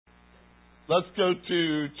Let's go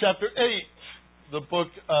to chapter 8, the book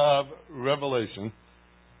of Revelation,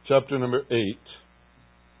 chapter number 8.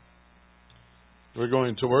 We're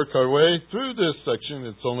going to work our way through this section.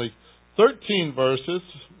 It's only 13 verses.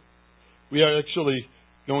 We are actually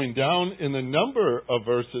going down in the number of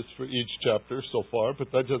verses for each chapter so far,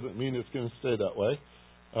 but that doesn't mean it's going to stay that way.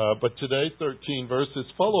 But today, 13 verses.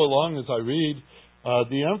 Follow along as I read.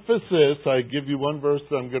 The emphasis, I give you one verse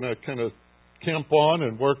that I'm going to kind of camp on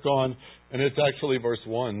and work on, and it's actually verse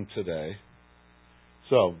 1 today.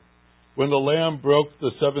 So, when the Lamb broke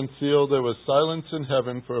the seventh seal, there was silence in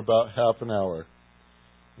heaven for about half an hour.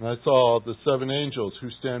 And I saw the seven angels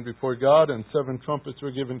who stand before God, and seven trumpets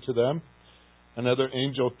were given to them. Another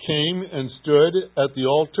angel came and stood at the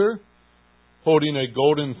altar, holding a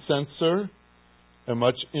golden censer, and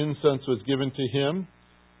much incense was given to him,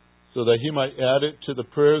 so that he might add it to the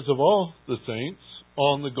prayers of all the saints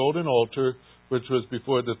on the golden altar which was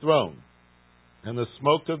before the throne. And the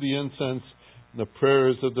smoke of the incense and the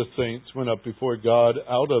prayers of the saints went up before God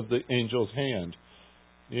out of the angel's hand.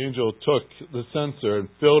 The angel took the censer and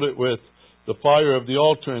filled it with the fire of the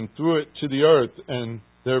altar and threw it to the earth, and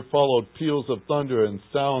there followed peals of thunder and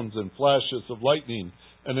sounds and flashes of lightning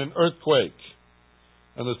and an earthquake.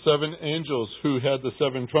 And the seven angels who had the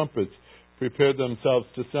seven trumpets prepared themselves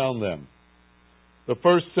to sound them. The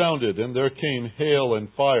first sounded, and there came hail and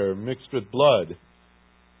fire mixed with blood.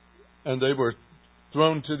 And they were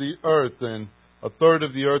thrown to the earth, and a third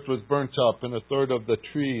of the earth was burnt up, and a third of the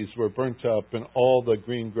trees were burnt up, and all the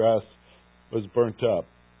green grass was burnt up.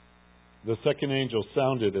 The second angel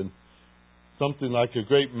sounded, and something like a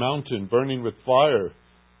great mountain burning with fire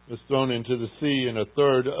was thrown into the sea, and a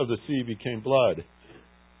third of the sea became blood.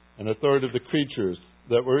 And a third of the creatures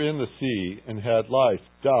that were in the sea and had life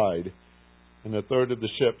died, and a third of the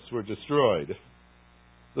ships were destroyed.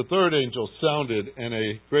 The third angel sounded, and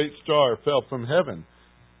a great star fell from heaven,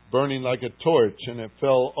 burning like a torch, and it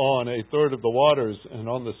fell on a third of the waters and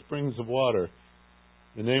on the springs of water.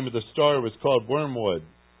 The name of the star was called Wormwood,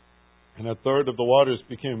 and a third of the waters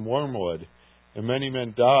became wormwood, and many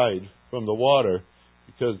men died from the water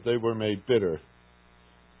because they were made bitter.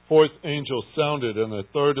 Fourth angel sounded, and a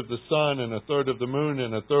third of the sun, and a third of the moon,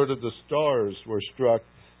 and a third of the stars were struck,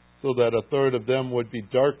 so that a third of them would be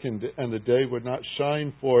darkened, and the day would not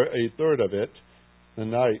shine for a third of it, the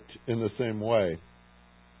night in the same way.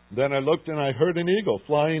 Then I looked, and I heard an eagle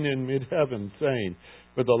flying in mid-heaven, saying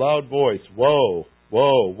with a loud voice, Woe,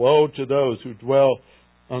 woe, woe to those who dwell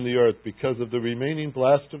on the earth, because of the remaining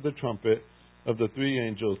blast of the trumpet of the three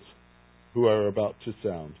angels who are about to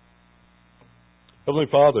sound. Heavenly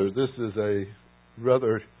Father, this is a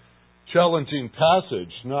rather challenging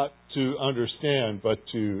passage, not to understand, but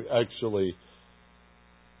to actually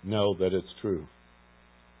know that it's true.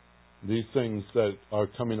 These things that are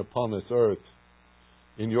coming upon this earth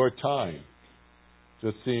in your time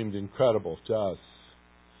just seemed incredible to us.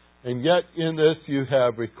 And yet in this you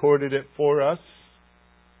have recorded it for us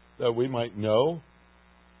that we might know.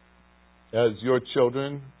 As your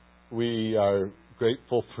children, we are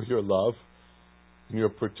grateful for your love and your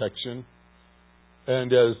protection.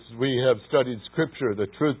 And as we have studied Scripture, the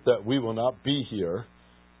truth that we will not be here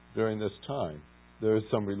during this time, there is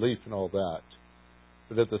some relief in all that.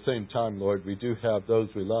 But at the same time, Lord, we do have those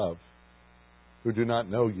we love who do not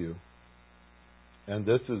know you. And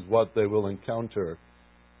this is what they will encounter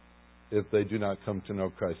if they do not come to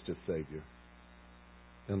know Christ as Savior.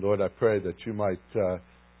 And Lord, I pray that you might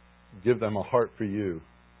give them a heart for you,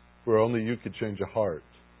 for only you could change a heart.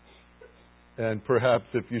 And perhaps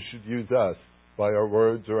if you should use us by our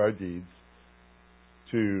words or our deeds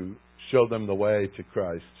to show them the way to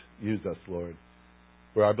Christ, use us, Lord.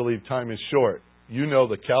 For I believe time is short. You know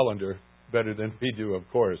the calendar better than we do, of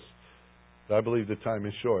course. But I believe the time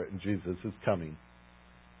is short and Jesus is coming.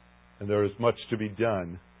 And there is much to be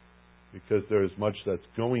done, because there is much that's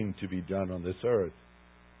going to be done on this earth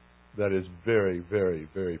that is very, very,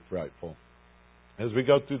 very frightful. As we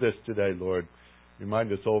go through this today, Lord,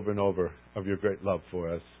 remind us over and over of your great love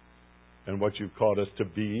for us and what you've called us to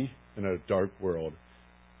be in a dark world,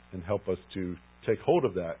 and help us to take hold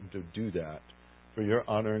of that and to do that for your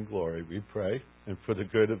honor and glory, we pray, and for the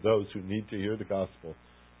good of those who need to hear the gospel.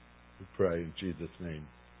 We pray in Jesus' name.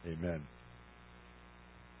 Amen.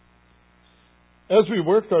 As we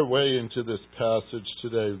work our way into this passage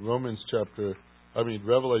today, Revelation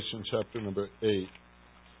chapter number 8,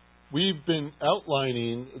 we've been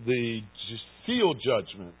outlining the seal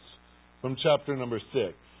judgments from chapter number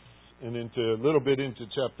 6 and into a little bit into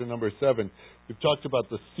chapter number 7. We've talked about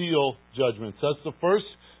the seal judgments. That's the first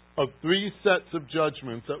of 3 sets of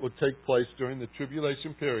judgments that will take place during the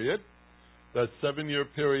tribulation period. That 7-year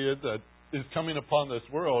period that is coming upon this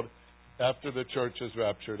world after the church is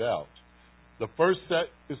raptured out. The first set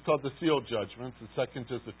is called the seal judgments. The second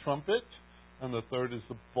is the trumpet. And the third is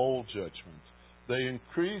the bowl judgments. They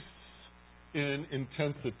increase in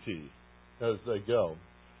intensity as they go.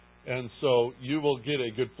 And so you will get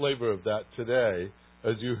a good flavor of that today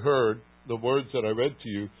as you heard the words that I read to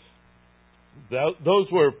you. Those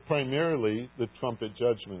were primarily the trumpet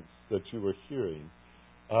judgments that you were hearing.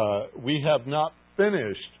 We have not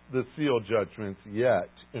finished the seal judgments yet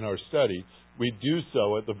in our study. We do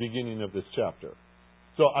so at the beginning of this chapter.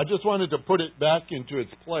 So I just wanted to put it back into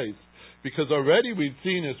its place, because already we've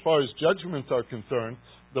seen, as far as judgments are concerned,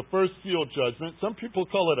 the first seal judgment, some people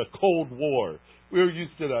call it a Cold War. We're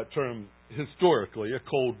used to that term historically, a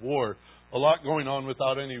Cold War. A lot going on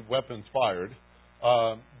without any weapons fired.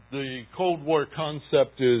 The Cold War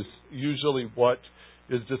concept is usually what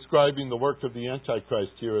is describing the work of the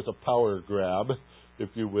Antichrist here as a power grab, if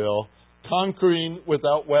you will, conquering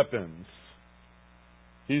without weapons.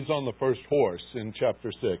 He's on the first horse in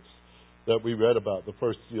chapter 6 that we read about, the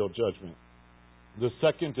first seal judgment. The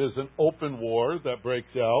second is an open war that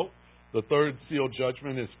breaks out. The third seal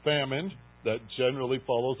judgment is famine that generally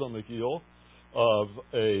follows on the heel of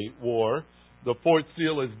a war. The fourth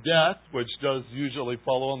seal is death, which does usually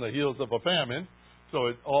follow on the heels of a famine. So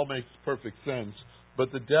it all makes perfect sense.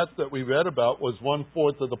 But the death that we read about was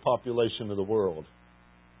 1/4 of the population of the world.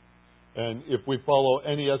 And if we follow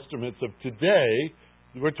any estimates of today,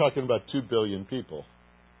 we're talking about 2 billion people.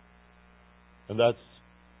 And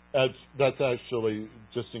that's actually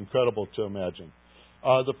just incredible to imagine.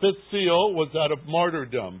 The fifth seal was that of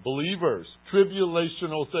martyrdom. Believers,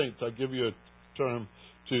 tribulational saints. I'll give you a term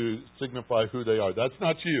to signify who they are. That's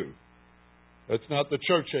not you. That's not the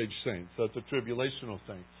church age saints. That's a tribulational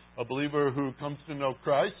saint. A believer who comes to know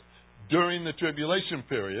Christ during the tribulation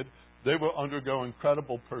period, they will undergo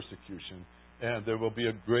incredible persecution, and there will be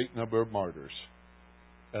a great number of martyrs.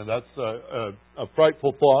 And that's a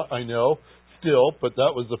frightful thought, I know, still, but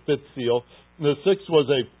that was the fifth seal. And the sixth was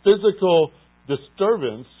a physical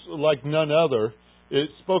disturbance like none other. It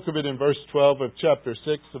spoke of it in verse 12 of chapter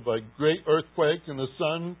 6, of a great earthquake and the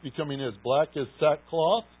sun becoming as black as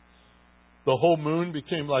sackcloth. The whole moon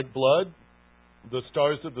became like blood. The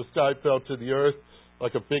stars of the sky fell to the earth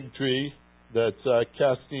like a fig tree that's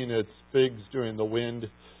casting its figs during the wind.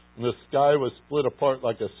 And the sky was split apart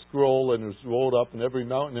like a scroll and was rolled up, and every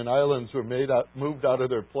mountain and islands were moved out of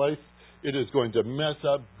their place. It is going to mess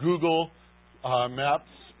up Google Maps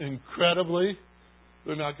incredibly.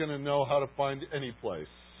 They're not going to know how to find any place.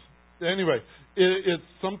 Anyway, it's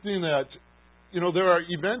something that, there are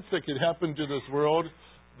events that could happen to this world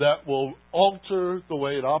that will alter the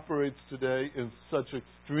way it operates today in such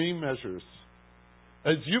extreme measures.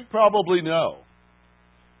 As you probably know,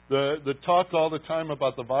 the talk all the time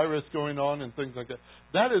about the virus going on and things like that,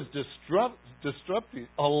 that is disrupting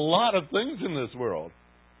a lot of things in this world.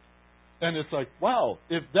 And it's like, wow,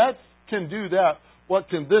 if that can do that, what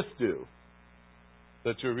can this do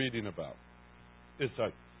that you're reading about? It's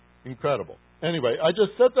like incredible. Anyway, I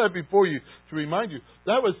just set that before you to remind you.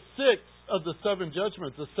 That was 6 of the 7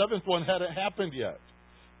 judgments. The 7th one hadn't happened yet.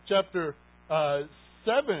 Chapter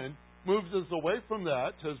 7 moves us away from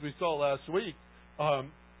that, as we saw last week.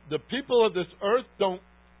 The people of this earth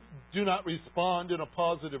do not respond in a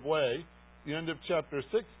positive way. The end of chapter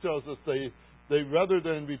 6 tells us they rather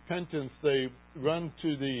than repentance, they run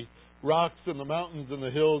to the rocks and the mountains and the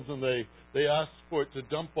hills, and they ask for it to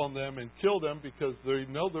dump on them and kill them because they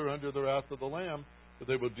know they're under the wrath of the Lamb, but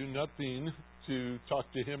they will do nothing to talk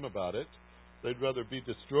to Him about it. They'd rather be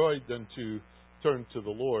destroyed than to turn to the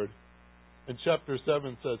Lord. And chapter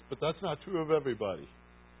 7 says, but that's not true of everybody.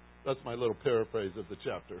 That's my little paraphrase of the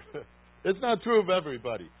chapter. It's not true of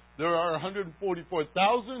everybody. There are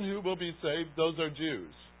 144,000 who will be saved. Those are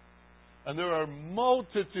Jews. And there are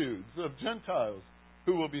multitudes of Gentiles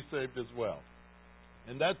who will be saved as well.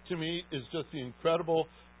 And that, to me, is just the incredible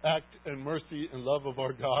act and mercy and love of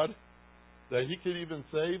our God, that He could even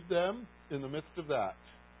save them in the midst of that.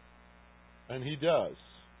 And He does.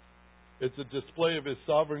 It's a display of His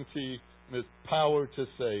sovereignty and His power to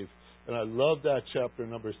save. And I love that chapter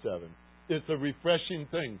number 7. It's a refreshing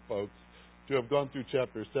thing, folks, to have gone through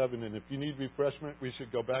chapter 7. And if you need refreshment, we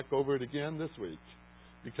should go back over it again this week,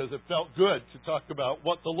 because it felt good to talk about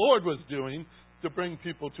what the Lord was doing to bring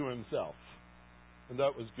people to Himself. And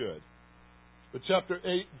that was good. But chapter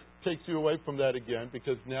 8 takes you away from that again,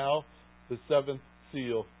 because now the 7th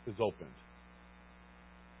seal is opened.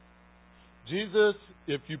 Jesus,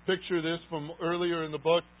 if you picture this from earlier in the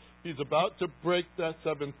book, He's about to break that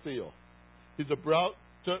 7th seal. He's about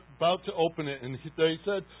to open it. And they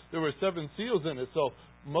said there were 7 seals in it. So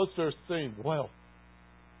most are saying, well,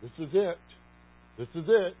 this is it. This is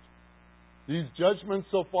it. These judgments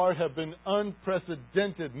so far have been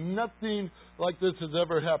unprecedented. Nothing like this has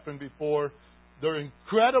ever happened before. They're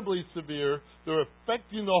incredibly severe. They're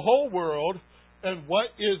affecting the whole world. And what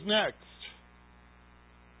is next?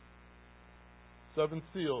 Seventh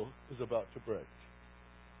seal is about to break.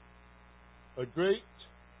 A great,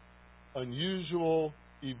 unusual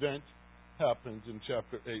event happens in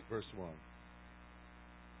chapter 8, verse 1.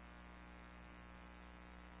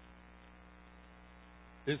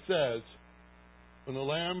 It says, when the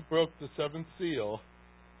Lamb broke the seventh seal,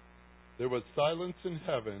 there was silence in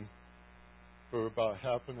heaven for about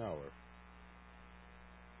half an hour.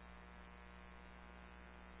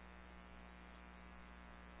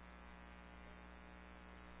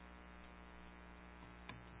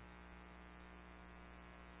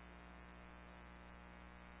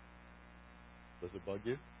 Does it bug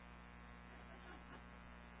you? It's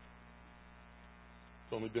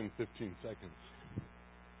only been 15 seconds.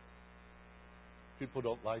 People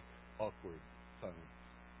don't like awkward silence.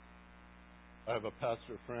 I have a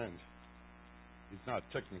pastor friend. He's not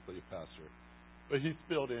technically a pastor, but he's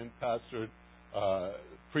filled in, pastored,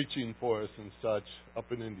 preaching for us and such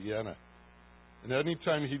up in Indiana. And any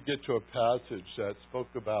time he'd get to a passage that spoke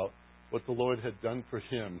about what the Lord had done for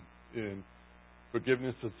him in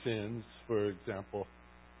forgiveness of sins, for example,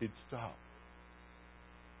 he'd stop.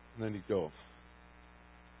 And then he'd go.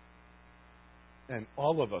 And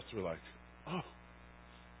all of us were like, oh,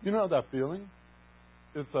 you know that feeling?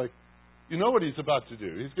 It's like, you know what he's about to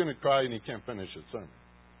do. He's going to cry and he can't finish his sermon.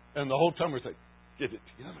 And the whole time we're like, get it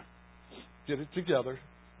together. Get it together.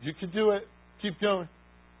 You can do it. Keep going.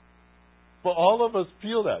 But all of us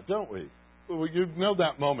feel that, don't we? Well, you know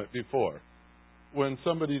that moment before. When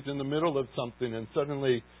somebody's in the middle of something and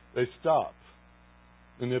suddenly they stop.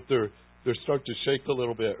 And if they start to shake a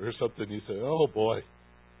little bit or something, you say, oh boy.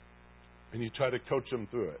 And you try to coach them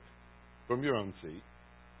through it from your own seat.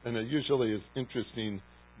 And it usually is an interesting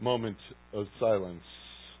moment of silence.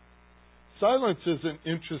 Silence is an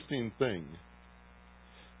interesting thing.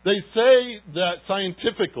 They say that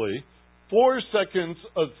scientifically, 4 seconds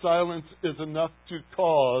of silence is enough to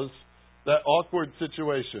cause that awkward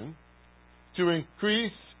situation, to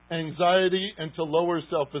increase anxiety and to lower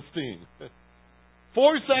self-esteem.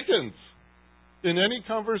 4 seconds in any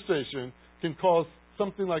conversation can cause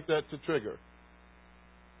something like that to trigger.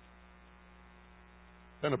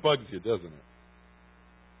 Kind of bugs you, doesn't it?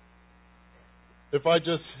 If I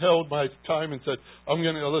just held my time and said, I'm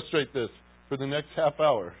going to illustrate this for the next half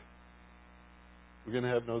hour, we're going to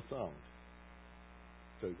have no sound.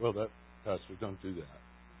 Say, well, Pastor, don't do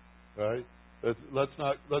that. Right?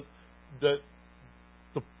 The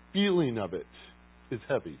feeling of it is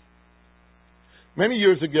heavy. Many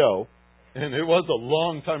years ago, and it was a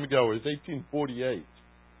long time ago, it was 1848,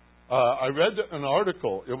 I read an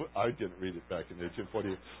article. I didn't read it back in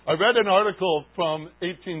 1848. I read an article from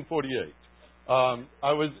 1848.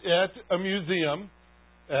 I was at a museum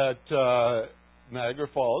at Niagara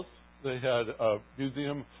Falls. They had a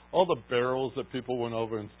museum, all the barrels that people went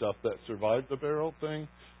over and stuff that survived the barrel thing.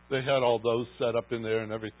 They had all those set up in there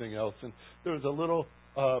and everything else. And there was a little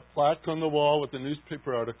plaque on the wall with a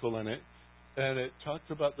newspaper article in it, and it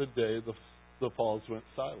talked about the day the falls went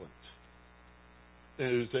silent. And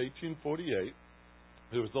it was 1848.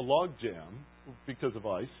 There was a log jam because of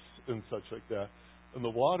ice and such like that, and the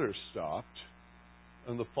water stopped,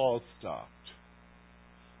 and the falls stopped.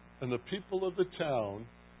 And the people of the town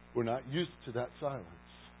were not used to that silence.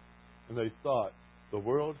 And they thought the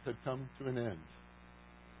world had come to an end.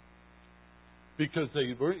 Because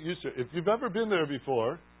they weren't used to it. If you've ever been there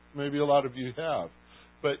before, maybe a lot of you have,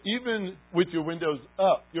 but even with your windows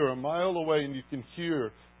up, you're a mile away and you can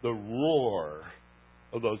hear the roar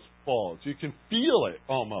of those falls. You can feel it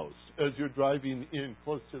almost as you're driving in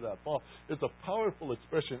close to that fall. It's a powerful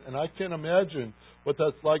expression, and I can't imagine what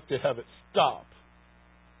that's like to have it stop.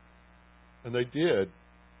 And they did.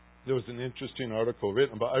 There was an interesting article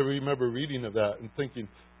written about. I remember reading of that and thinking,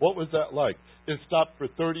 what was that like? It stopped for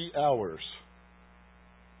 30 hours.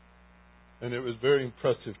 And it was very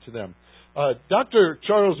impressive to them. Dr.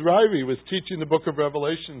 Charles Ryrie was teaching the book of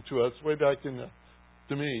Revelation to us way back to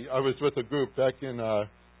me. I was with a group back in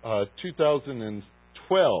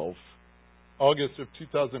 2012, August of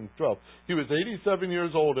 2012. He was 87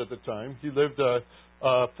 years old at the time. He lived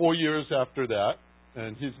 4 years after that,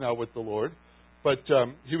 and he's now with the Lord. But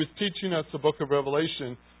he was teaching us the book of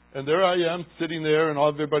Revelation, and there I am sitting there and all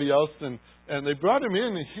everybody else, and they brought him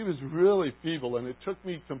in, and he was really feeble, and it took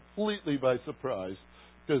me completely by surprise,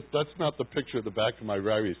 because that's not the picture of the back of my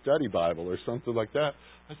Ryrie Study Bible or something like that.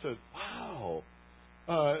 I said, wow,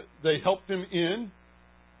 They helped him in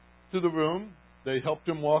to the room. They helped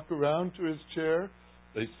him walk around to his chair.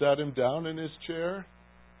 They sat him down in his chair.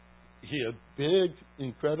 He had big,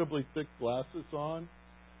 incredibly thick glasses on,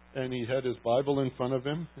 and he had his Bible in front of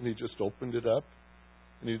him, and he just opened it up,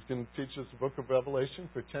 and he's going to teach us the book of Revelation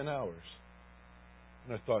for 10 hours.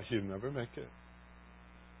 And I thought, he'd never make it.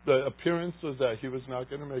 The appearance was that he was not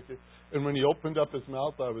going to make it. And when he opened up his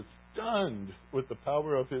mouth, I was stunned with the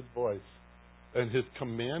power of his voice and his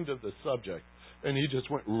command of the subject. And he just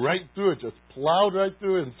went right through it, just plowed right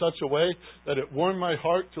through it in such a way that it warmed my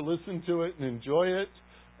heart to listen to it and enjoy it.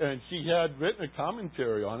 And he had written a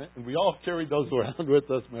commentary on it, and we all carried those around with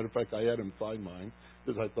us. Matter of fact, I had him sign mine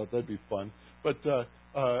because I thought that'd be fun. But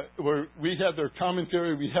we had their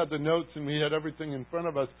commentary, we had the notes, and we had everything in front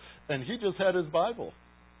of us. And he just had his Bible.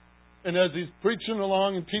 And as he's preaching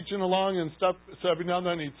along and teaching along and stuff, so every now and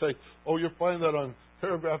then he'd say, "Oh, you'll find that on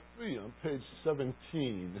paragraph 3 on page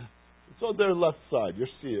 17. It's on their left side. You'll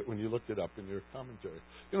see it when you look it up in your commentary."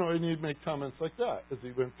 And he'd make comments like that as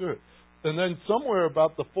he went through it. And then somewhere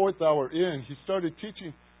about the 4th hour in, he started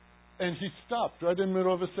teaching, and he stopped right in the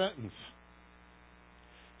middle of a sentence.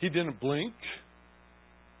 He didn't blink.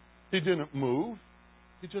 He didn't move.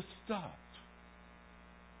 He just stopped.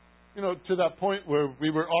 To that point where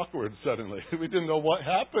we were awkward suddenly. We didn't know what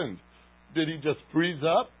happened. Did he just freeze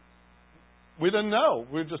up? We didn't know.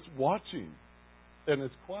 We were just watching. And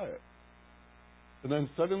it's quiet. And then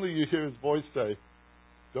suddenly you hear his voice say,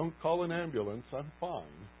 "Don't call an ambulance. I'm fine."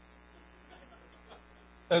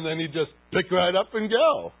 And then he just pick right up and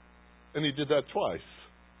go. And he did that twice.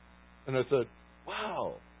 And I said,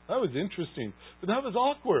 wow, that was interesting. But that was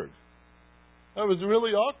awkward. That was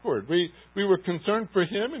really awkward. We were concerned for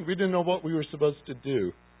him, and we didn't know what we were supposed to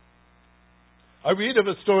do. I read of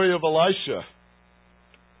a story of Elisha.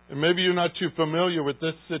 And maybe you're not too familiar with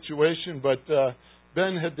this situation, but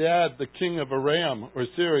Ben-Hadad, the king of Aram, or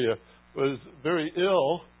Syria, was very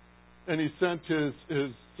ill, and he sent his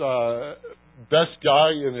best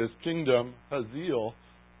guy in his kingdom, Hazael,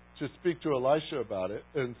 to speak to Elisha about it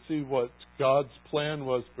and see what God's plan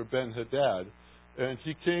was for Ben-Hadad. And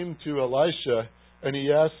he came to Elisha, and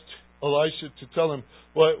he asked Elisha to tell him,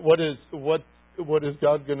 what is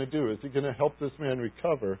God going to do? Is he going to help this man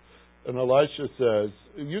recover? And Elisha says,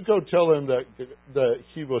 "You go tell him that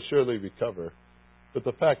he will surely recover. But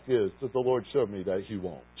the fact is that the Lord showed me that he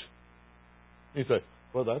won't." He said,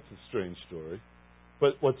 "Well, that's a strange story."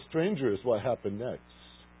 But what's stranger is what happened next.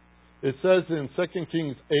 It says in 2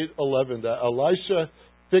 Kings 8:11 that Elisha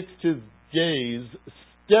fixed his gaze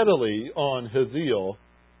steadily on Hazael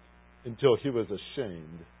until he was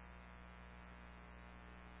ashamed.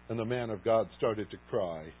 And the man of God started to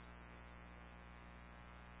cry.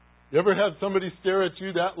 You ever have somebody stare at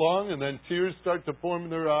you that long and then tears start to form in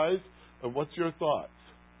their eyes? And what's your thoughts?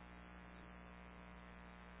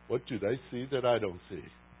 What do they see that I don't see?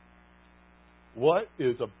 What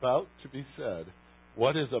is about to be said?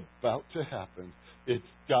 What is about to happen? It's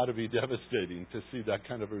got to be devastating to see that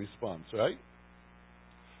kind of a response, right?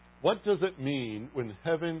 What does it mean when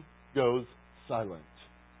heaven goes silent?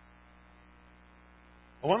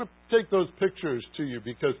 I want to take those pictures to you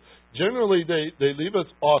because generally they leave us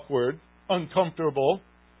awkward, uncomfortable.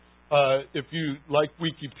 If you like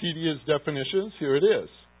Wikipedia's definitions, here it is.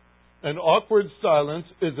 An awkward silence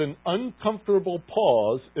is an uncomfortable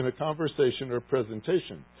pause in a conversation or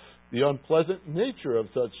presentation. The unpleasant nature of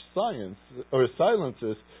such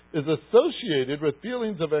silences is associated with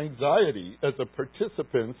feelings of anxiety as the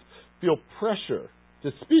participants feel pressure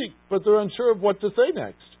to speak, but they're unsure of what to say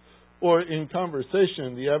next. Or in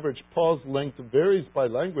conversation, the average pause length varies by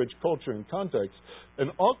language, culture, and context. An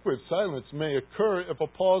awkward silence may occur if a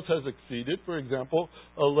pause has exceeded, for example,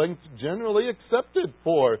 a length generally accepted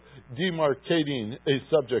for demarcating a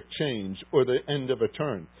subject change or the end of a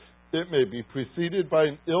turn. It may be preceded by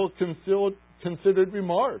an ill-considered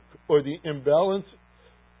remark or the imbalance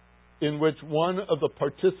in which one of the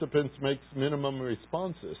participants makes minimum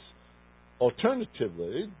responses.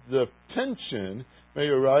 Alternatively, the tension may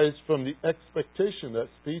arise from the expectation that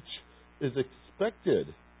speech is expected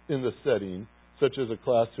in the setting, such as a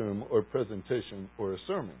classroom or presentation or a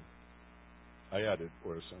sermon. I added,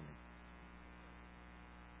 or a sermon.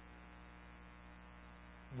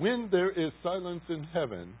 When there is silence in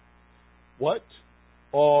heaven, what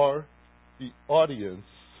are the audience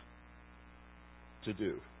to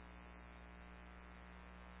do?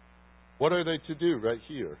 What are they to do right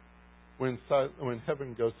here when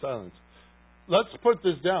heaven goes silent? Let's put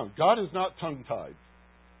this down. God is not tongue-tied.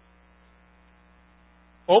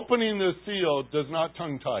 Opening the seal does not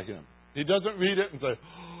tongue-tie him. He doesn't read it and say,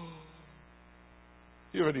 oh.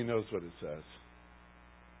 He already knows what it says.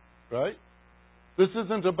 Right? This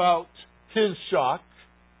isn't about his shock,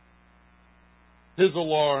 his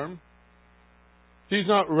alarm. He's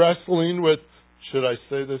not wrestling with, should I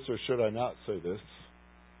say this or should I not say this?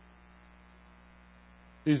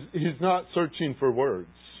 He's not searching for words.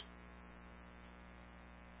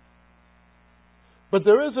 But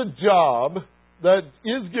there is a job that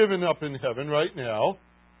is given up in heaven right now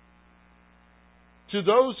to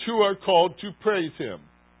those who are called to praise Him.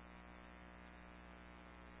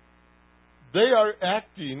 They are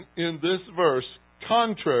acting in this verse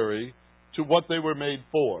contrary to what they were made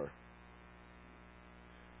for.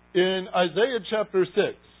 In Isaiah chapter 6,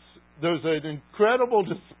 there's an incredible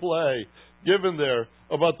display given there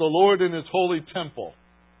about the Lord in His holy temple.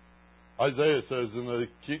 Isaiah says, in the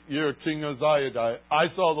year King Uzziah died,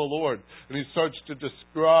 I saw the Lord. And he starts to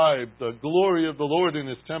describe the glory of the Lord in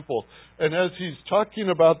His temple. And as he's talking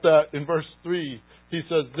about that in verse 3, he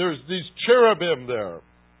says, there's these cherubim there.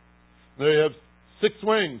 They have 6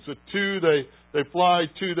 wings. With 2 they fly,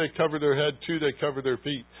 2 they cover their head, 2 they cover their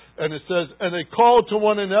feet. And it says, and they call to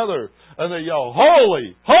one another, and they yell,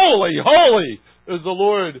 Holy, holy, holy is the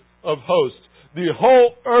Lord of hosts. The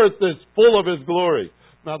whole earth is full of His glory.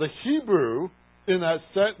 Now the Hebrew in that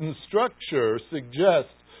sentence structure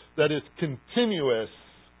suggests that it's continuous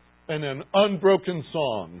and an unbroken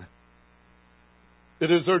song.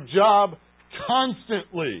 It is their job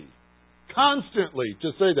constantly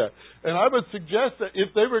to say that. And I would suggest that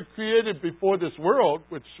if they were created before this world,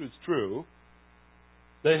 which is true,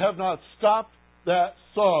 they have not stopped that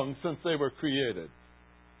song since they were created.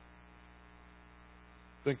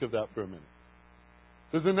 Think of that for a minute.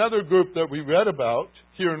 There's another group that we read about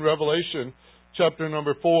here in Revelation, chapter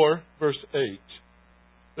number 4, verse 8.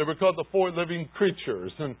 They were called the 4 living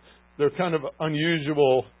creatures, and they're kind of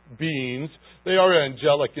unusual beings. They are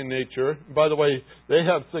angelic in nature. By the way, they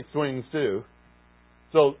have 6 wings too.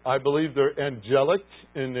 So I believe they're angelic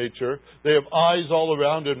in nature. They have eyes all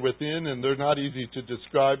around and within, and they're not easy to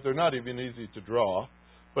describe. They're not even easy to draw,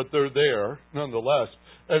 but they're there nonetheless.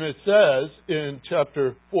 And it says in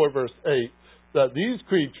chapter 4, verse 8, that these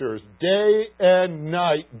creatures, day and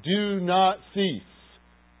night, do not cease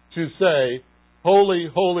to say, Holy,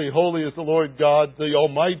 holy, holy is the Lord God, the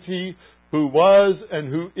Almighty, who was and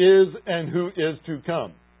who is to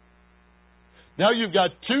come. Now you've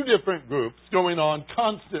got 2 different groups going on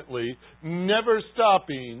constantly, never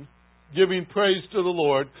stopping, giving praise to the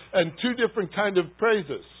Lord, and 2 different kind of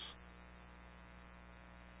praises.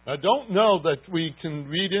 I don't know that we can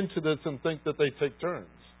read into this and think that they take turns.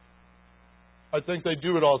 I think they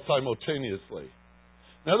do it all simultaneously.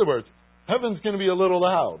 In other words, heaven's going to be a little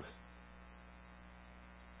loud.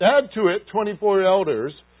 Add to it 24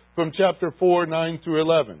 elders from chapter 4, 9 through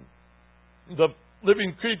 11. The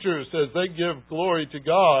living creatures, as they give glory to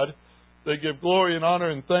God, they give glory and honor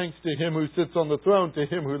and thanks to Him who sits on the throne, to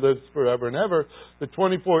Him who lives forever and ever. The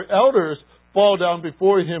 24 elders fall down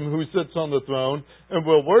before Him who sits on the throne and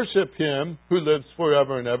will worship Him who lives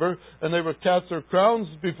forever and ever. And they will cast their crowns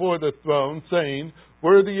before the throne, saying,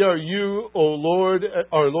 Worthy are you, O Lord,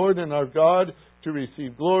 our Lord and our God, to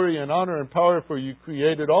receive glory and honor and power, for you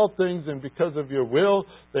created all things, and because of your will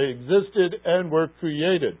they existed and were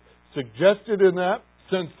created. Suggested in that,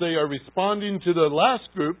 since they are responding to the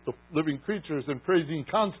last group, the living creatures, and praising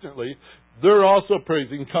constantly, they're also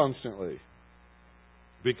praising constantly.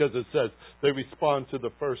 Because it says they respond to the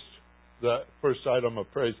first item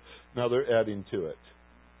of praise. Now they're adding to it.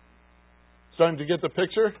 Starting to get the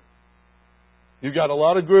picture? You've got a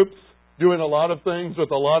lot of groups doing a lot of things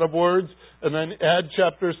with a lot of words, and then add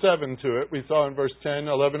chapter 7 to it. We saw in verse 10,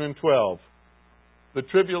 11, and 12. The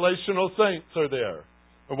tribulational saints are there.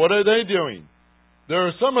 And what are they doing? There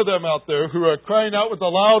are some of them out there who are crying out with a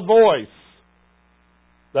loud voice.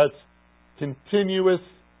 That's continuous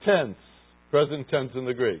tense. Present tense in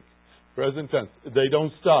the Greek. Present tense. They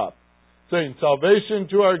don't stop. Saying, Salvation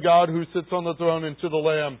to our God who sits on the throne and to the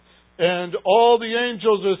Lamb. And all the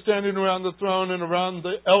angels are standing around the throne and around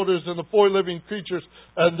the elders and the 4 living creatures.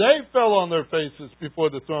 And they fell on their faces before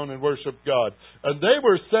the throne and worshiped God. And they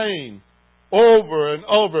were saying over and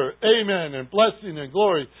over, Amen, and blessing and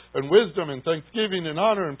glory and wisdom and thanksgiving and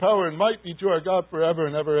honor and power and might be to our God forever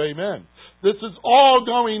and ever. Amen. This is all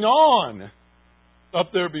going on up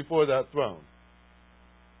there before that throne.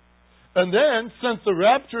 And then, since the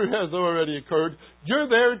rapture has already occurred, you're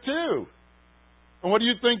there too. And what do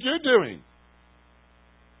you think you're doing?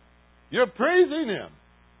 You're praising Him.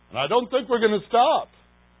 And I don't think we're going to stop.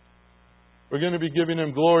 We're going to be giving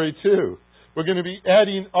Him glory too. We're going to be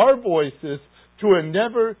adding our voices to a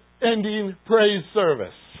never-ending praise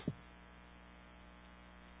service.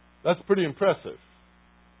 That's pretty impressive.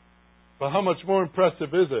 But how much more impressive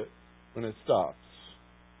is it when it stops.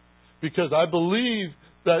 Because I believe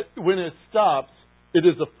that when it stops, it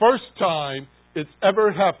is the first time it's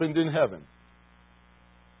ever happened in heaven.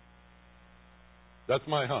 That's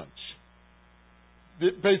my hunch.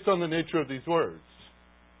 Based on the nature of these words.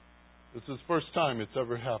 This is the first time it's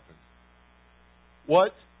ever happened.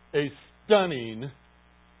 What a stunning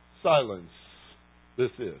silence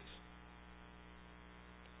this is.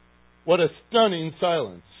 What a stunning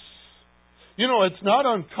silence. You know, it's not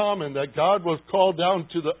uncommon that God will call down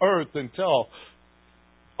to the earth and tell,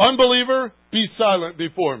 unbeliever, be silent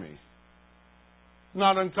before me.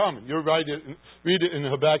 Not uncommon. You read it in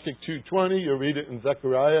Habakkuk 2:20. You read it in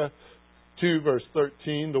Zechariah 2 verse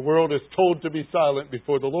 13. The world is told to be silent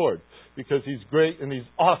before the Lord because He's great and He's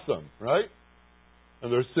awesome, right?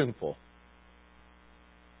 And they're sinful.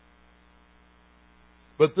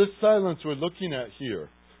 But this silence we're looking at here,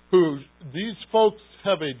 these folks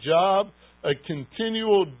have a job, a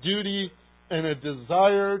continual duty, and a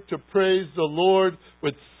desire to praise the Lord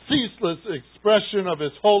with ceaseless expression of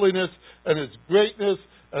His holiness and His greatness,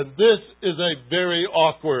 and this is a very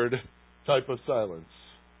awkward type of silence.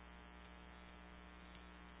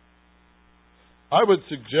 I would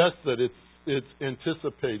suggest that it's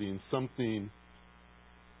anticipating something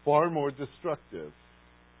far more destructive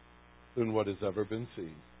than what has ever been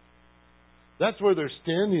seen. That's where they're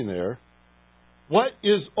standing there. What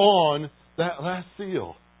is on that last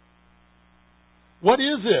seal? What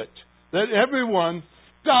is it that everyone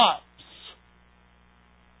stops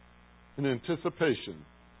in anticipation?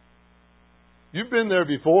 You've been there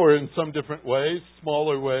before in some different ways,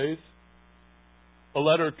 smaller ways. A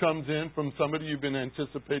letter comes in from somebody, you've been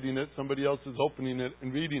anticipating it, somebody else is opening it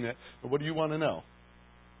and reading it. And what do you want to know?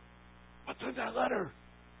 What's in that letter?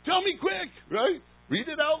 Tell me quick, right? Read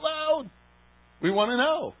it out loud. We want to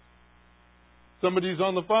know. Somebody's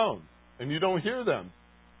on the phone and you don't hear them.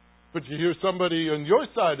 But you hear somebody on your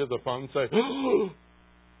side of the phone say, oh!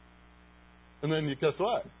 And then guess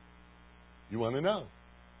what? You want to know.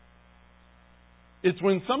 It's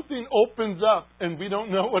when something opens up and we don't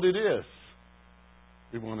know what it is.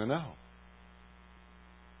 We want to know.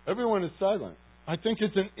 Everyone is silent. I think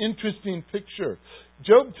it's an interesting picture.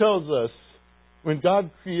 Job tells us when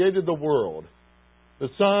God created the world, the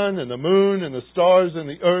sun and the moon and the stars and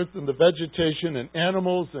the earth and the vegetation and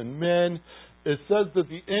animals and men, it says that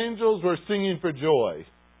the angels were singing for joy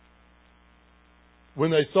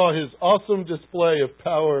when they saw His awesome display of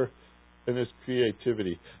power and His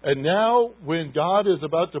creativity. And now when God is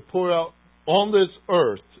about to pour out on this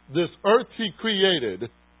earth He created,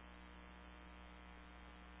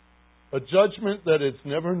 a judgment that it's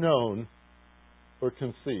never known or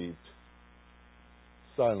conceived,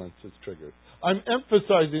 silence is triggered. I'm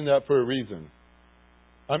emphasizing that for a reason.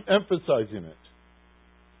 I'm emphasizing it.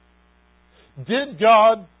 Did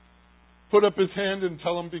God put up His hand and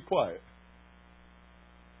tell them be quiet?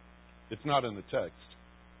 It's not in the text.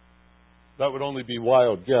 That would only be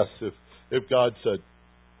wild guess if God said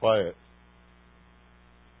quiet.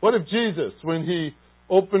 What if Jesus, when He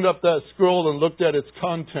opened up that scroll and looked at its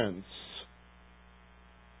contents,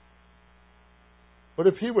 what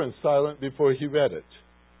if He went silent before He read it?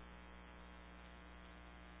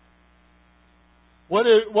 What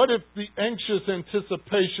if the anxious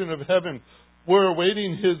anticipation of heaven were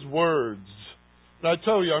awaiting His words? And I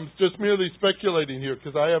tell you, I'm just merely speculating here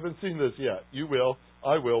because I haven't seen this yet. You will.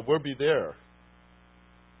 I will. We'll be there.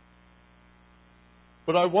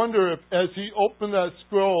 But I wonder if, as He opened that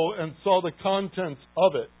scroll and saw the contents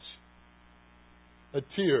of it, a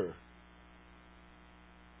tear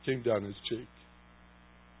came down His cheek.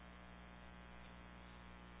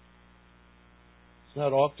 It's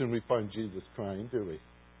not often we find Jesus crying, do we?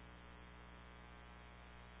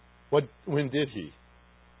 When did He?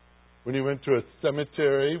 When He went to a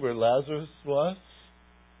cemetery where Lazarus was?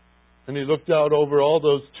 And He looked out over all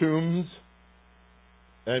those tombs?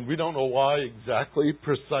 And we don't know why exactly,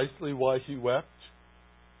 precisely why He wept.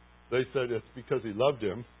 They said it's because He loved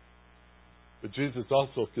him. But Jesus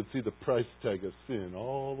also could see the price tag of sin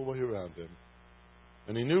all the way around Him.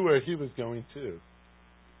 And He knew where He was going to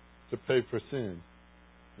pay for sin.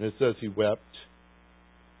 And it says He wept.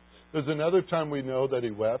 There's another time we know that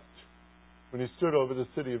He wept when He stood over the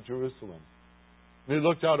city of Jerusalem. And He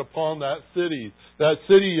looked out upon that city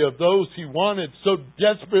of those He wanted so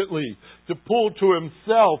desperately to pull to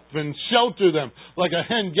Himself and shelter them like a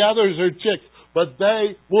hen gathers her chicks, but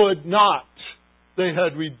they would not. They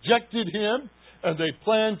had rejected Him, and they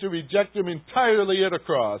planned to reject Him entirely at a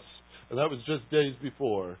cross. And that was just days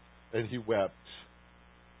before, and He wept.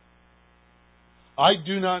 I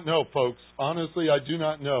do not know, folks. Honestly, I do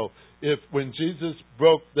not know if when Jesus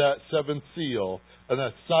broke that seventh seal and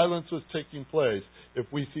that silence was taking place, if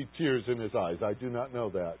we see tears in his eyes. I do not know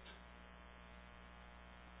that.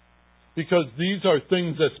 Because these are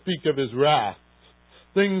things that speak of his wrath.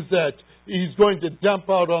 Things that he's going to dump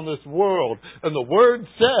out on this world. And the Word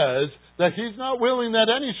says that he's not willing that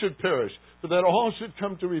any should perish, but that all should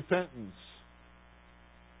come to repentance.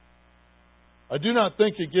 I do not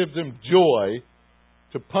think it gives him joy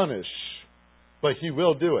to punish, but he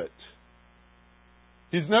will do it.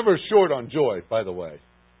 He's never short on joy, by the way.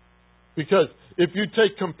 Because if you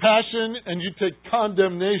take compassion and you take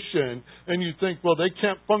condemnation and you think, well, they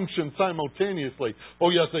can't function simultaneously. Oh,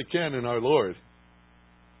 yes, they can in our Lord.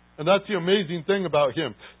 And that's the amazing thing about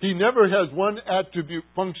him. He never has one attribute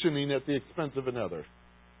functioning at the expense of another.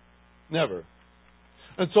 Never.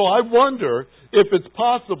 And so I wonder if it's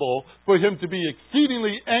possible for him to be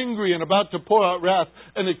exceedingly angry and about to pour out wrath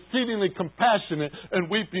and exceedingly compassionate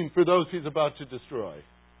and weeping for those he's about to destroy.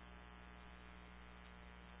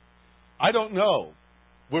 I don't know.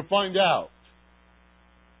 We'll find out.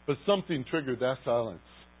 But something triggered that silence.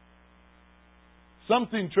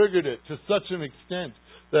 Something triggered it to such an extent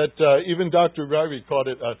that even Dr. Ryrie called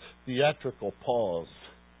it a theatrical pause.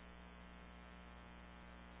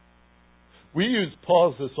 We use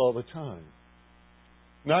pauses all the time.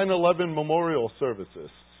 9/11 memorial services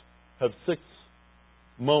have 6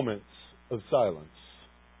 moments of silence.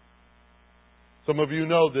 Some of you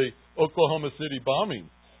know the Oklahoma City bombing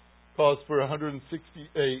caused for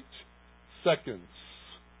 168 seconds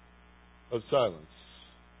of silence.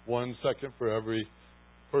 1 second for every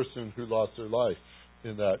person who lost their life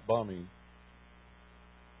in that bombing.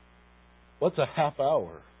 What's a half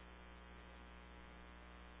hour?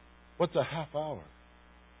 What's a half hour?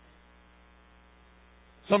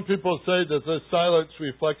 Some people say that this silence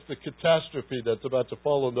reflects the catastrophe that's about to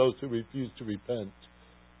fall on those who refuse to repent.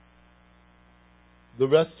 The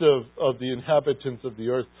rest of the inhabitants of the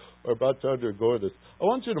earth are about to undergo this. I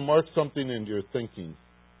want you to mark something into your thinking.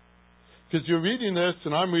 Because you're reading this,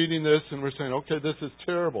 and I'm reading this, and we're saying, okay, this is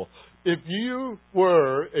terrible. If you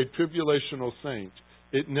were a tribulational saint,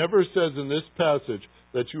 it never says in this passage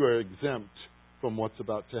that you are exempt from what's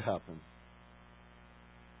about to happen.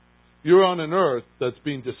 You're on an earth that's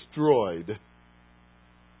being destroyed.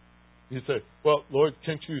 You say, well, Lord,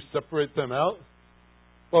 can't you separate them out?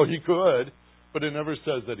 Well, he could, but it never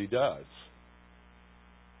says that he does.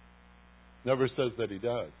 Never says that he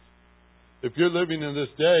does. If you're living in this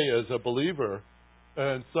day as a believer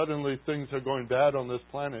and suddenly things are going bad on this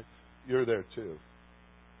planet, you're there too.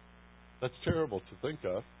 That's terrible to think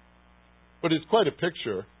of. But it's quite a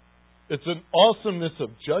picture. It's an awesomeness of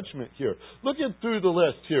judgment here. Look through the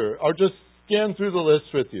list here. I'll just scan through the list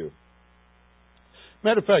with you.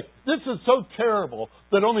 Matter of fact, this is so terrible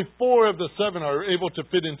that only 4 of the 7 are able to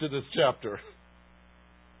fit into this chapter.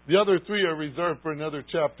 The other 3 are reserved for another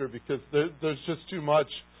chapter because there's just too much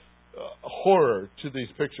horror to these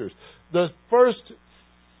pictures. The first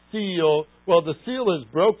seal, well, the seal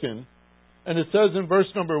is broken, and it says in verse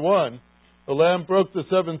number 1, the Lamb broke the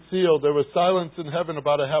 7th seal. There was silence in heaven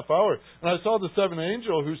about a half hour. And I saw the 7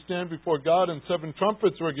 angels who stand before God, and 7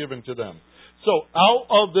 trumpets were given to them. So out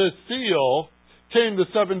of this seal came the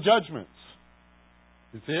 7 judgments.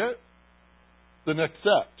 You see it? The next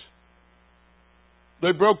set.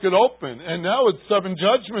 They broke it open, and now it's 7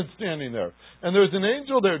 judgments standing there. And there's an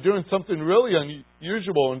angel there doing something really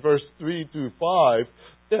unusual in verse 3 through 5.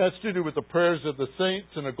 It has to do with the prayers of the saints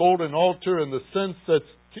and a golden altar and the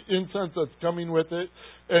incense that's coming with it.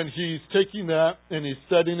 And he's taking that and he's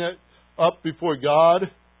setting it up before God.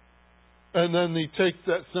 And then he takes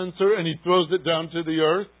that censer and he throws it down to the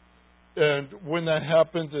earth. And when that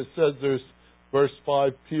happens, it says there's, verse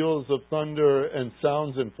 5, peals of thunder and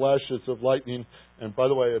sounds and flashes of lightning. And by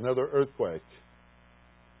the way, another earthquake.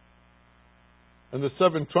 And the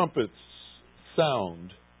 7 trumpets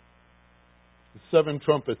sound. The 7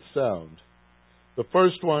 trumpets sound. The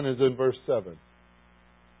first one is in verse 7.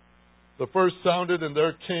 The first sounded, and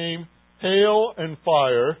there came hail and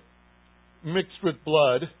fire mixed with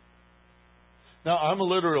blood. Now, I'm a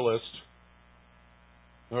literalist.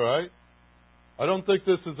 All right? I don't think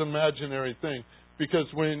this is an imaginary thing. Because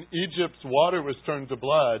when Egypt's water was turned to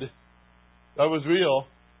blood, that was real.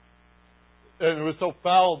 And it was so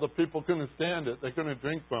foul the people couldn't stand it. They couldn't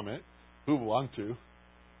drink from it. Who would want to?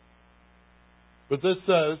 But this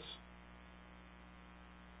says,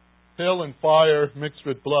 hail and fire mixed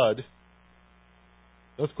with blood.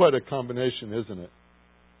 That's quite a combination, isn't it?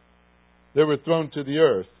 They were thrown to the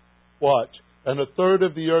earth. Watch. And a third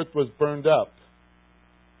of the earth was burned up.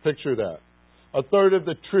 Picture that. A third of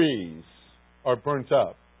the trees are burnt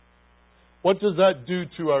up. What does that do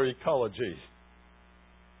to our ecology?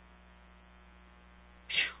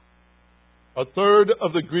 A third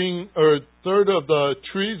of the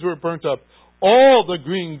trees were burnt up. All the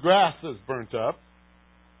green grass is burnt up.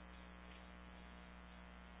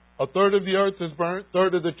 A third of the earth is burnt. A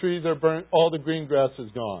third of the trees are burnt. All the green grass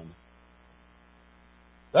is gone.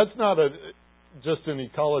 That's not just an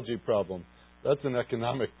ecology problem. That's an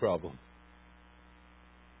economic problem.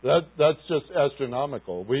 That's just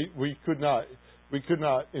astronomical. We could not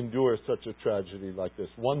endure such a tragedy like this.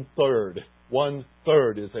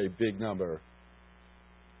 1/3 is a big number.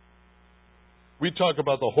 We talk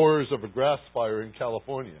about the horrors of a grass fire in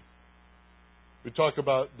California. We talk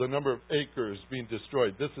about the number of acres being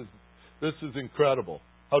destroyed. This is incredible.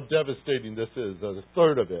 How devastating this is. A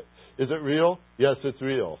third of it. Is it real? Yes, it's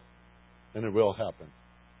real. And it will happen.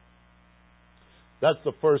 That's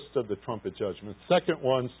the first of the trumpet judgments. Second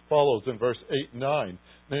one follows in verse 8 and 9.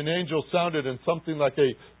 And an angel sounded, and something like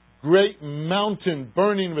a great mountain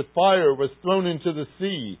burning with fire was thrown into the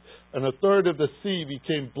sea, and a third of the sea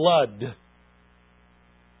became blood.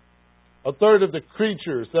 A third of the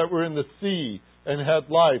creatures that were in the sea and had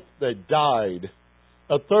life, they died.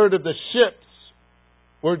 A third of the ships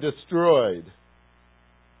were destroyed.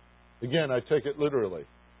 Again, I take it literally.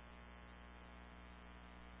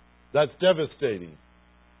 That's devastating.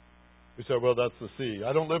 You say, well, that's the sea.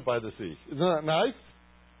 I don't live by the sea. Isn't that nice?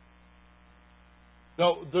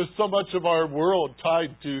 No, there's so much of our world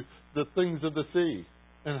tied to the things of the sea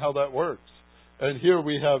and how that works. And here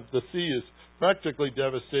we have the sea is practically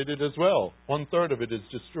devastated as well. 1/3 of it is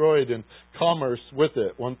destroyed, and commerce with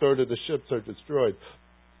it. 1/3 of the ships are destroyed.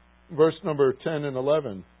 Verse number 10 and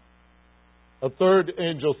 11. A third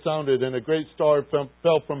angel sounded, and a great star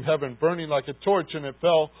fell from heaven, burning like a torch, and it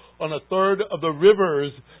fell on a third of the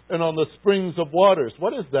rivers and on the springs of waters.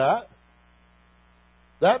 What is that?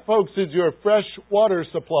 That, folks, is your fresh water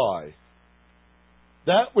supply.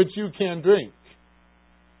 That which you can drink.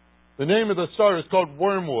 The name of the star is called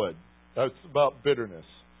wormwood. That's about bitterness.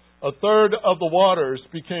 A third of the waters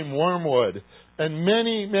became wormwood, and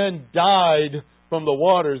many men died from the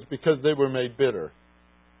waters because they were made bitter.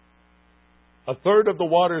 A third of the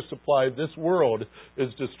water supply of this world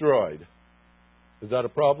is destroyed. Is that a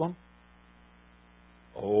problem?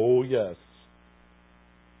 Oh, yes.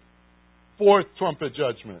 Fourth trumpet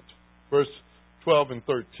judgment, verse 12 and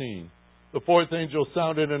 13. The fourth angel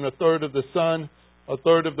sounded, and a third of the sun, a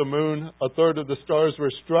third of the moon, a third of the stars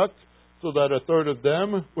were struck, so that a third of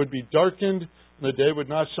them would be darkened, and the day would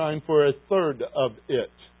not shine for a third of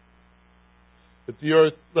it. If the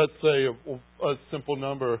earth, let's say a simple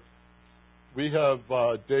number, we have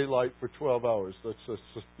daylight for 12 hours. Let's just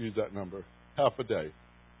use that number. Half a day.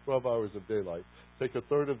 12 hours of daylight. Take a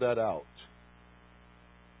third of that out.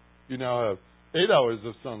 You now have 8 hours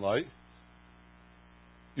of sunlight.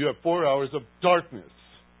 You have 4 hours of darkness.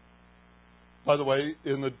 By the way,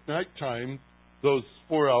 in the nighttime, those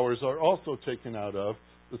 4 hours are also taken out of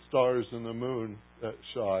the stars and the moon that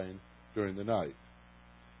shine during the night.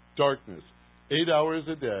 Darkness. 8 hours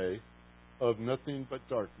a day of nothing but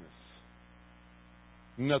darkness.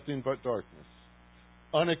 Nothing but darkness.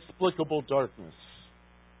 Unexplicable darkness.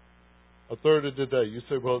 A third of the day. You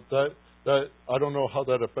say, well, that I don't know how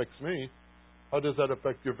that affects me. How does that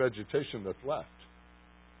affect your vegetation that's left?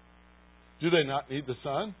 Do they not need the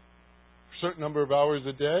sun? A certain number of hours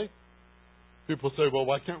a day? People say, well,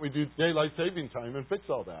 why can't we do daylight saving time and fix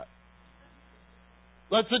all that?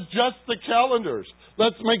 Let's adjust the calendars.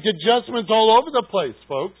 Let's make adjustments all over the place,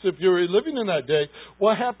 folks. If you're living in that day,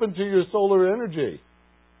 what happened to your solar energy?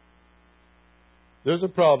 There's a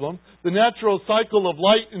problem. The natural cycle of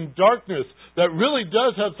light and darkness that really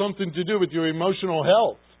does have something to do with your emotional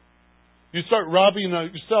health. You start robbing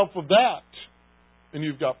yourself of that, and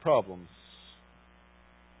you've got problems.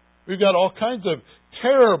 We've got all kinds of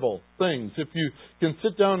terrible things if you can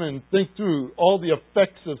sit down and think through all the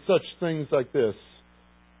effects of such things like this.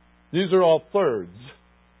 These are all thirds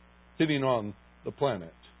hitting on the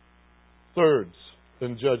planet. Thirds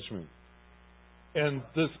in judgment. And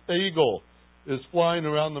this eagle is flying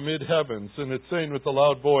around the mid-heavens, and it's saying with a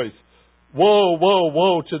loud voice, woe, woe,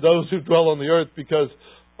 woe to those who dwell on the earth because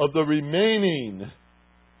of the remaining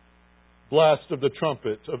blast of the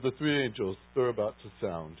trumpet of the three angels they're about to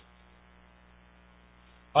sound.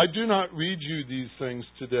 I do not read you these things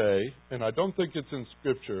today, and I don't think it's in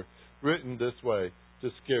Scripture written this way to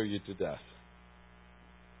scare you to death.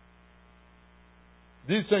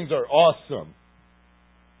 These things are awesome.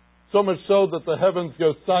 So much so that the heavens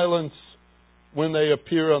go silent when they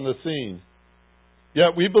appear on the scene.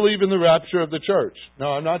 Yet we believe in the rapture of the church.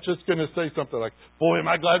 Now, I'm not just going to say something like, boy, am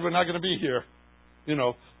I glad we're not going to be here.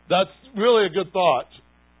 That's really a good thought.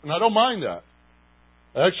 And I don't mind that.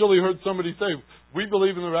 I actually heard somebody say, we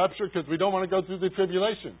believe in the rapture because we don't want to go through the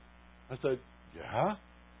tribulation. I said, yeah?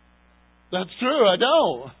 That's true, I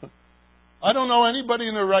don't. I don't know anybody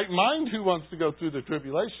in their right mind who wants to go through the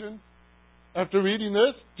tribulation. After reading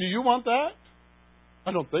this, do you want that?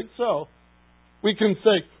 I don't think so. We can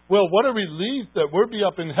say, well, what a relief that we'll be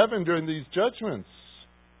up in heaven during these judgments.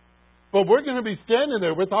 But we're going to be standing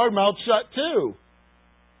there with our mouth shut too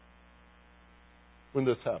when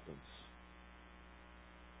this happens.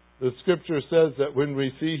 The Scripture says that when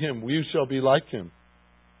we see Him, we shall be like Him.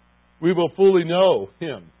 We will fully know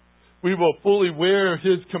Him. We will fully wear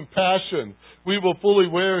His compassion. We will fully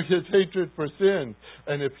wear His hatred for sin.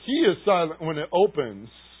 And if He is silent when it opens,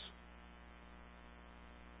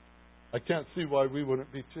 I can't see why we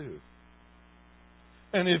wouldn't be too.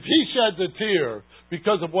 And if He sheds a tear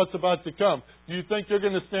because of what's about to come, do you think you're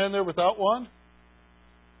going to stand there without one?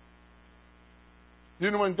 Do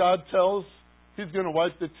you know when God tells He's going to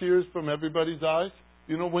wipe the tears from everybody's eyes?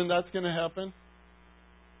 Do you know when that's going to happen?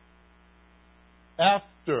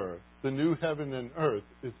 After the new heaven and earth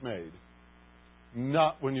is made.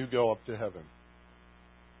 Not when you go up to heaven.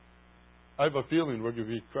 I have a feeling we're going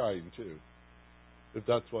to be crying too, if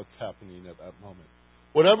that's what's happening at that moment.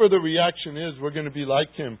 Whatever the reaction is, we're going to be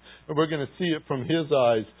like Him, and we're going to see it from His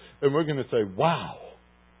eyes, and we're going to say, wow,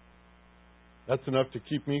 that's enough to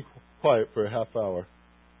keep me quiet for a half hour.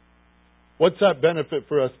 What's that benefit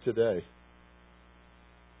for us today?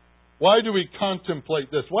 Why do we contemplate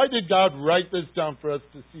this? Why did God write this down for us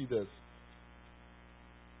to see this?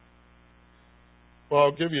 Well,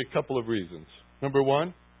 I'll give you a couple of reasons. Number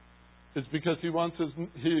one, it's because He wants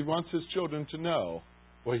His children to know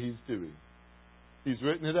what He's doing. He's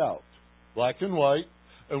written it out, black and white,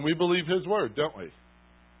 and we believe His Word, don't we?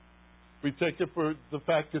 We take it for the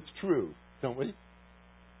fact it's true, don't we?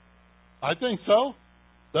 I think so.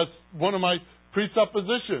 That's one of my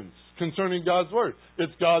presuppositions concerning God's Word.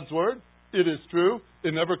 It's God's Word. It is true.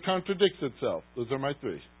 It never contradicts itself. Those are my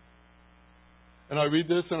three. And I read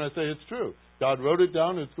this and I say it's true. God wrote it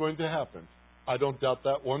down. It's going to happen. I don't doubt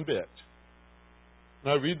that one bit.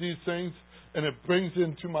 And I read these things and it brings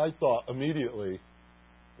into my thought immediately,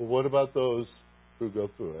 well, what about those who go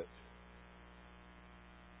through it?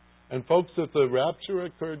 And folks, if the rapture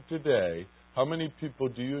occurred today, how many people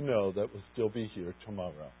do you know that will still be here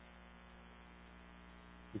tomorrow?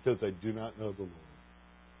 Because they do not know the Lord.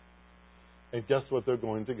 And guess what they're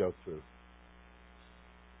going to go through?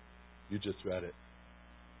 You just read it.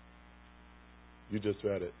 You just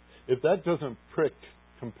read it. If that doesn't prick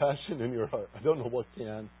compassion in your heart, I don't know what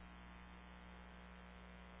can.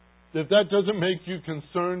 If that doesn't make you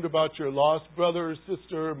concerned about your lost brother or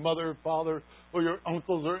sister or mother or father or your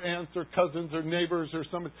uncles or aunts or cousins or neighbors or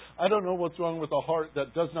somebody, I don't know what's wrong with a heart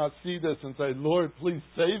that does not see this and say, Lord, please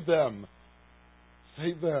save them.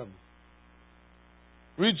 Save them.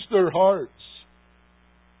 Reach their hearts.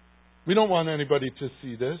 We don't want anybody to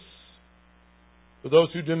see this. For those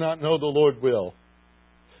who do not know, the Lord will.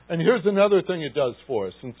 And here's another thing it does for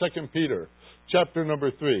us in 2 Peter chapter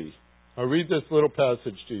number 3. I'll read this little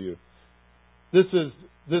passage to you. This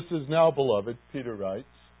is now, beloved, Peter writes,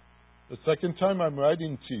 the second time I'm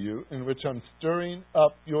writing to you, in which I'm stirring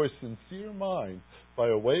up your sincere mind by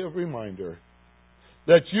a way of reminder,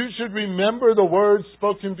 that you should remember the words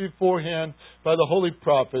spoken beforehand by the holy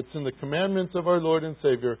prophets and the commandments of our Lord and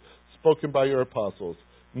Savior spoken by your apostles,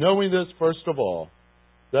 knowing this first of all,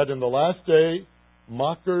 that in the last day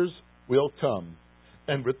mockers will come,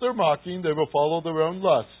 and with their mocking they will follow their own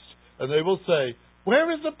lusts, and they will say,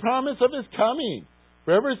 where is the promise of His coming?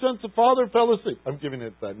 For ever since the Father fell asleep. I'm giving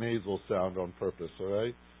it that nasal sound on purpose, all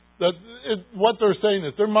right? What they're saying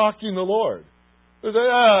is they're mocking the Lord. They say,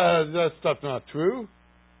 that stuff's not true.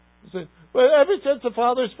 They say, but ever since the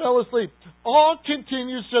fathers fell asleep, all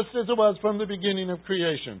continues just as it was from the beginning of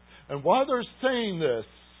creation. And while they're saying this,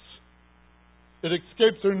 it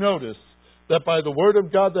escapes their notice that by the word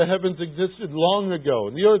of God the heavens existed long ago,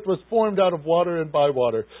 and the earth was formed out of water and by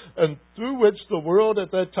water, and through which the world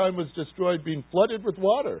at that time was destroyed, being flooded with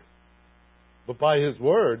water. But by His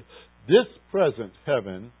word, this present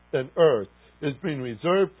heaven and earth is being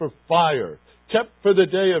reserved for fire, kept for the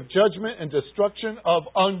day of judgment and destruction of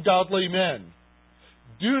ungodly men.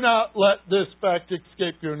 Do not let this fact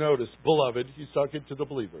escape your notice, beloved. He's talking to the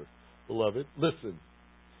believer. Beloved, listen.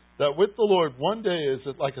 That with the Lord, one day is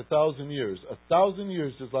like 1,000 years. 1,000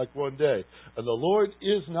 years is like one day. And the Lord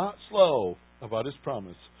is not slow about His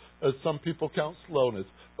promise, as some people count slowness,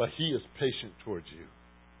 but He is patient towards you,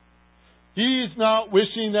 He's not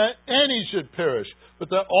wishing that any should perish, but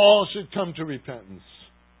that all should come to repentance.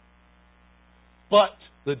 But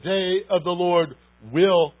the day of the Lord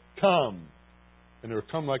will come, and it will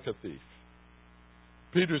come like a thief.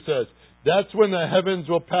 Peter says, that's when the heavens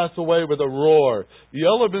will pass away with a roar. The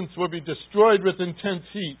elements will be destroyed with intense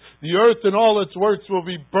heat. The earth and all its works will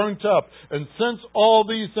be burnt up. And since all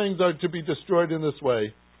these things are to be destroyed in this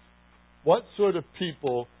way, what sort of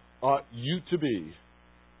people ought you to be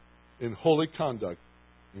in holy conduct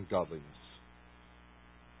and godliness?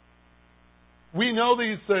 We know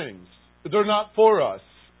these things. They're not for us.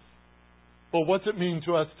 But what's it mean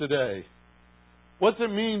to us today? What's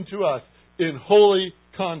it mean to us in holy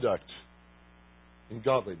conduct and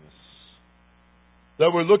godliness?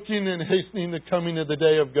 That we're looking and hastening the coming of the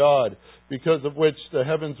day of God, because of which the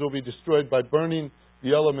heavens will be destroyed by burning,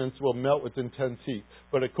 the elements will melt with intense heat.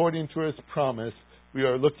 But according to His promise, we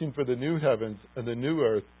are looking for the new heavens and the new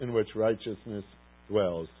earth in which righteousness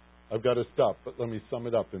dwells. I've got to stop, but let me sum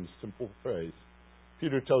it up in a simple phrase.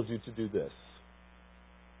 Peter tells you to do this.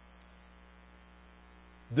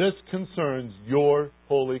 This concerns your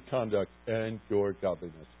holy conduct and your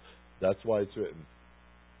godliness. That's why it's written.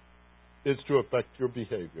 It's to affect your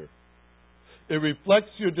behavior. It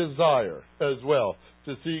reflects your desire as well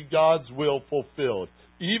to see God's will fulfilled.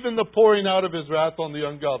 Even the pouring out of His wrath on the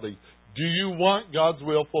ungodly. Do you want God's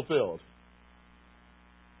will fulfilled?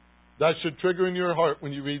 That should trigger in your heart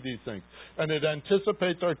when you read these things. And it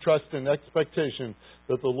anticipates our trust and expectation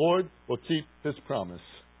that the Lord will keep His promise.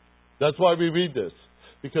 That's why we read this.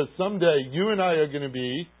 Because someday you and I are going to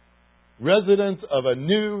be residents of a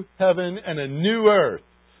new heaven and a new earth.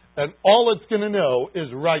 And all it's going to know is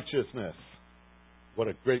righteousness. What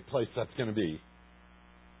a great place that's going to be.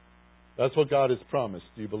 That's what God has promised.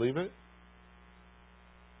 Do you believe it?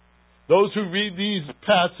 Those who read these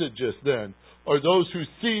passages then, or those who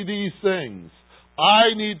see these things,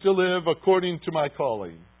 I need to live according to my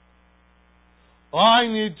calling. I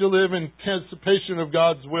need to live in anticipation of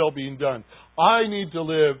God's will being done. I need to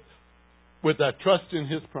live with that trust in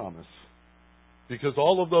His promise. Because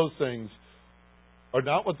all of those things are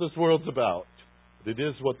not what this world's about. It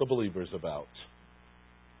is what the believer's about.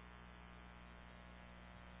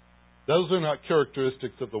 Those are not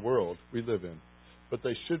characteristics of the world we live in. But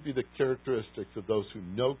they should be the characteristics of those who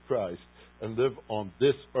know Christ and live on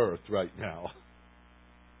this earth right now.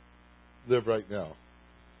 Live right now.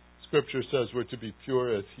 Scripture says we're to be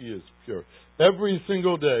pure as He is pure. Every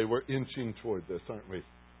single day we're inching toward this, aren't we?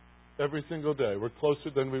 Every single day. We're closer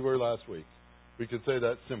than we were last week. We could say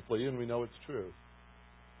that simply, and we know it's true.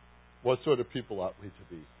 What sort of people ought we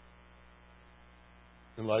to be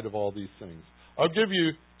in light of all these things? I'll give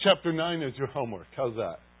you chapter 9 as your homework. How's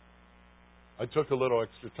that? I took a little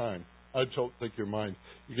extra time. I don't take your mind.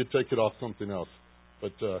 You could take it off something else.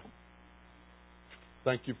 But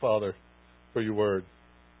thank you, Father, for your word.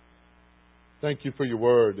 Thank you for your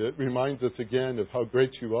word. It reminds us again of how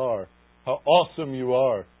great you are, how awesome you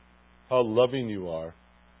are, how loving you are,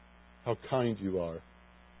 how kind you are,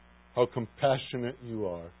 how compassionate you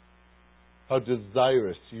are, how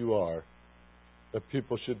desirous you are that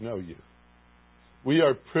people should know you. We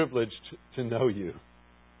are privileged to know you.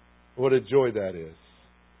 What a joy that is.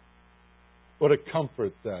 What a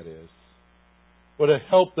comfort that is. What a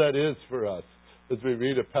help that is for us as we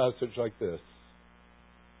read a passage like this.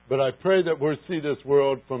 But I pray that we'll see this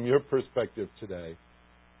world from your perspective today.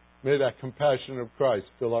 May that compassion of Christ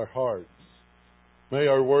fill our hearts. May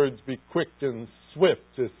our words be quick and swift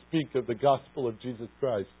to speak of the gospel of Jesus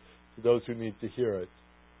Christ to those who need to hear it.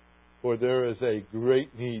 For there is a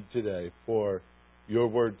great need today for your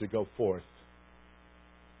word to go forth.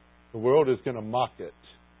 The world is going to mock it.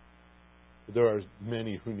 But there are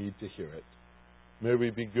many who need to hear it. May we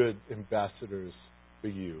be good ambassadors for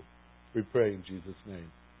you. We pray in Jesus'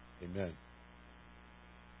 name. Amen.